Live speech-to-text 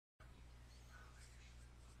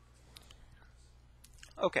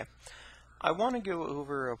Okay, I want to go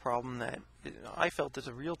over a problem that I felt is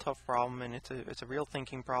a real tough problem, and it's a real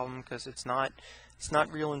thinking problem because it's not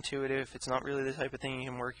real intuitive. It's not really the type of thing you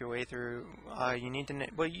can work your way through. You need to know,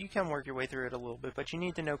 well, you can work your way through it a little bit, but you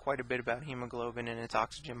need to know quite a bit about hemoglobin and its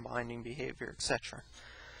oxygen binding behavior, etc.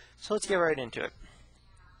 So let's get right into it.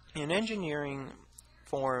 An engineered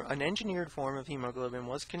form of hemoglobin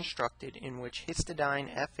was constructed in which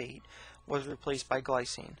histidine F8 was replaced by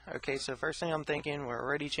glycine. Okay, so first thing I'm thinking, we're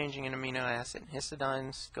already changing an amino acid.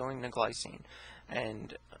 Histidine's going to glycine.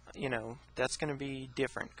 And, that's going to be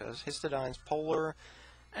different because histidine's polar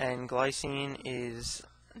and glycine is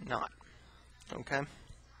not. Okay?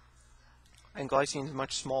 And glycine's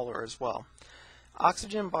much smaller as well.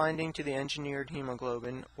 Oxygen binding to the engineered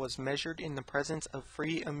hemoglobin was measured in the presence of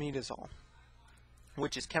free imidazole,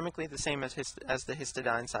 which is chemically the same as the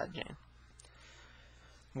histidine side chain.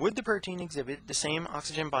 Would the protein exhibit the same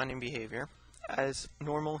oxygen binding behavior as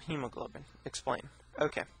normal hemoglobin? Explain.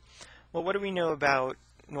 Okay. Well, what do we know about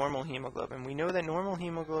normal hemoglobin? We know that normal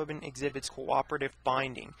hemoglobin exhibits cooperative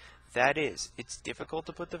binding. That is, it's difficult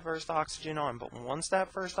to put the first oxygen on, but once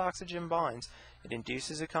that first oxygen binds, it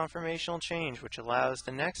induces a conformational change, which allows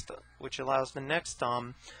the next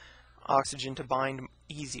oxygen to bind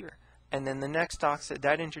easier. And then the next oxygen,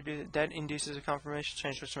 that induces a conformational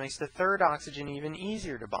change, which makes the third oxygen even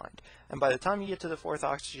easier to bind. And by the time you get to the fourth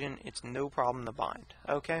oxygen, it's no problem to bind.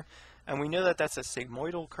 Okay? And we know that that's a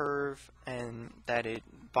sigmoidal curve, and that it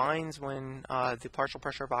binds when the partial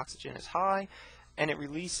pressure of oxygen is high, and it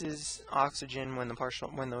releases oxygen when the partial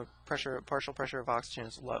pressure of oxygen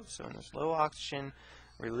is low. So when there's low oxygen,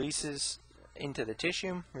 releases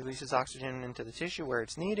oxygen into the tissue where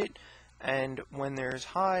it's needed, and when there's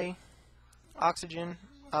high oxygen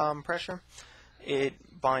pressure, it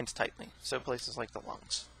binds tightly, so places like the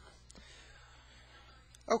lungs.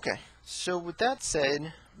 Okay, so with that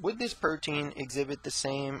said, would this protein exhibit the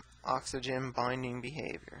same oxygen binding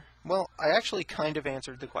behavior? Well, I actually kind of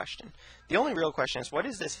answered the question. The only real question is, what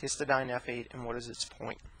is this histidine F8 and what is its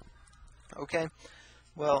point? Okay,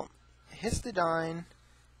 well, histidine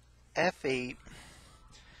F8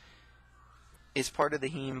 is part of the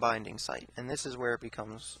heme binding site, and this is where it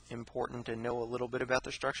becomes important to know a little bit about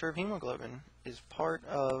the structure of hemoglobin. Is part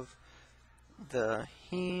of the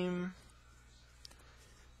heme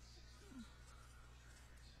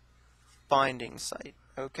binding site.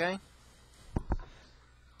 Okay,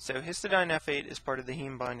 so histidine F8 is part of the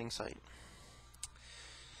heme binding site.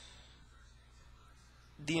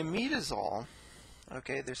 The imidazole,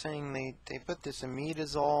 okay, they're saying they put this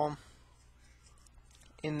imidazole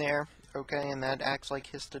in there, okay, and that acts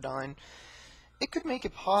like histidine. It could make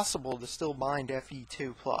it possible to still bind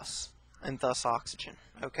Fe2 plus and thus oxygen,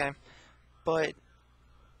 okay? But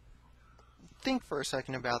think for a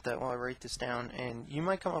second about that while I write this down, and you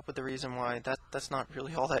might come up with the reason why that's not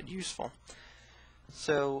really all that useful.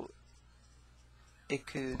 So it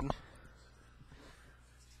could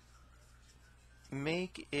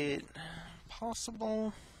make it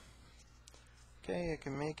possible, okay, it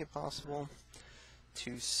can make it possible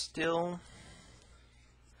to still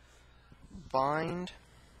bind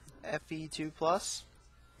Fe2 plus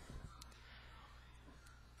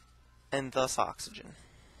and thus oxygen.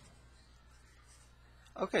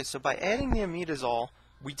 Okay, so by adding the imidazole,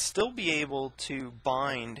 we'd still be able to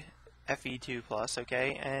bind Fe2 plus,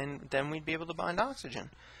 okay, and then we'd be able to bind oxygen.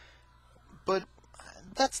 But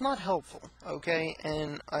that's not helpful, okay,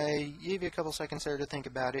 and I gave you a couple seconds there to think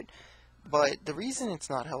about it. But the reason it's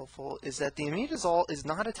not helpful is that the imidazole is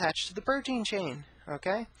not attached to the protein chain,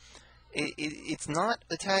 okay? It's not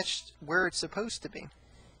attached where it's supposed to be,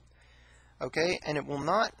 okay? And it will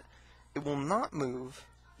not move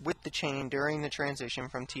with the chain during the transition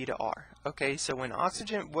from T to R, okay? So when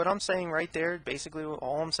oxygen, what I'm saying right there, basically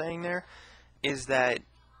all I'm saying there is that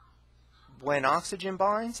when oxygen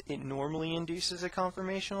binds, it normally induces a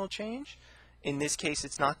conformational change. In this case,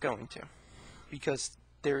 it's not going to, because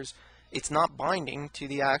it's not binding to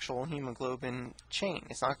the actual hemoglobin chain.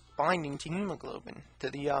 It's not binding to hemoglobin, to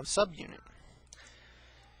the subunit.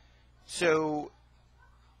 So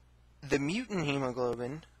the mutant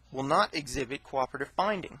hemoglobin will not exhibit cooperative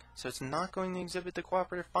binding. So it's not going to exhibit the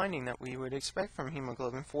cooperative binding that we would expect from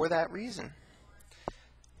hemoglobin for that reason.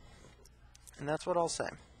 And that's what I'll say.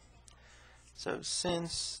 So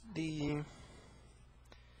since the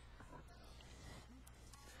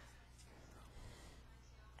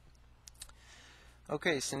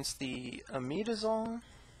imidazole,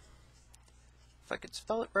 if I could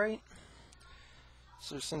spell it right,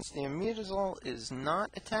 so since the imidazole is not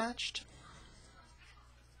attached,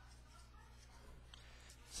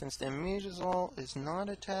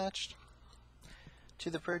 to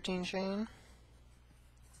the protein chain.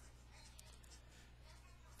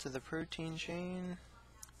 To the protein chain.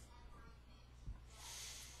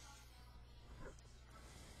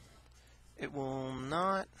 It will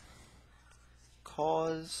not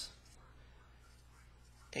cause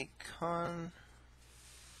a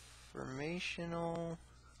conformational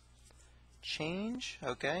change.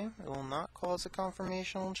 Okay, it will not cause a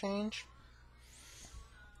conformational change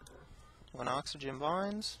when oxygen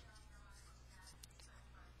binds.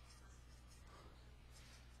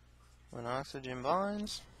 When oxygen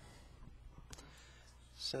binds.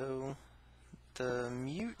 So the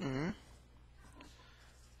mutant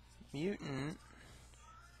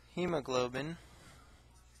hemoglobin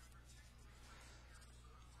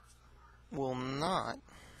will not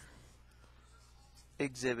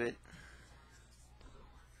exhibit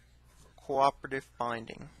cooperative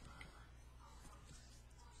binding.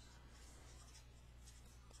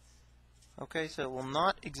 Okay, so it will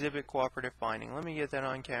not exhibit cooperative binding. Let me get that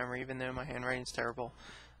on camera, even though my handwriting's terrible.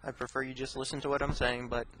 I prefer you just listen to what I'm saying,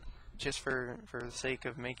 but just for the sake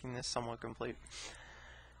of making this somewhat complete.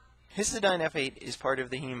 Histidine F8 is part of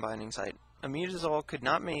the heme binding site. Imidazole could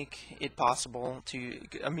make it possible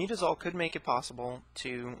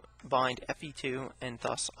to bind Fe2 and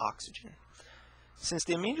thus oxygen. Since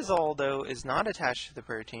the imidazole, though, is not attached to the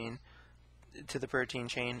protein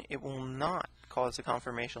chain, it will not cause a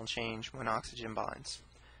conformational change when oxygen binds.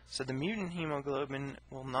 So the mutant hemoglobin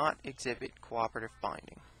will not exhibit cooperative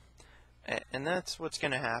binding. And that's what's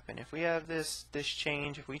going to happen. If we have this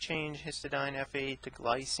change, if we change histidine F8 to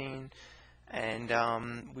glycine, and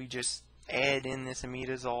we just add in this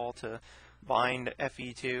imidazole to bind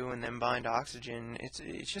Fe2 and then bind oxygen,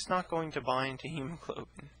 it's just not going to bind to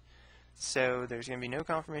hemoglobin. So there's going to be no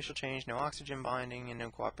conformational change, no oxygen binding, and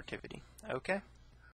no cooperativity. Okay?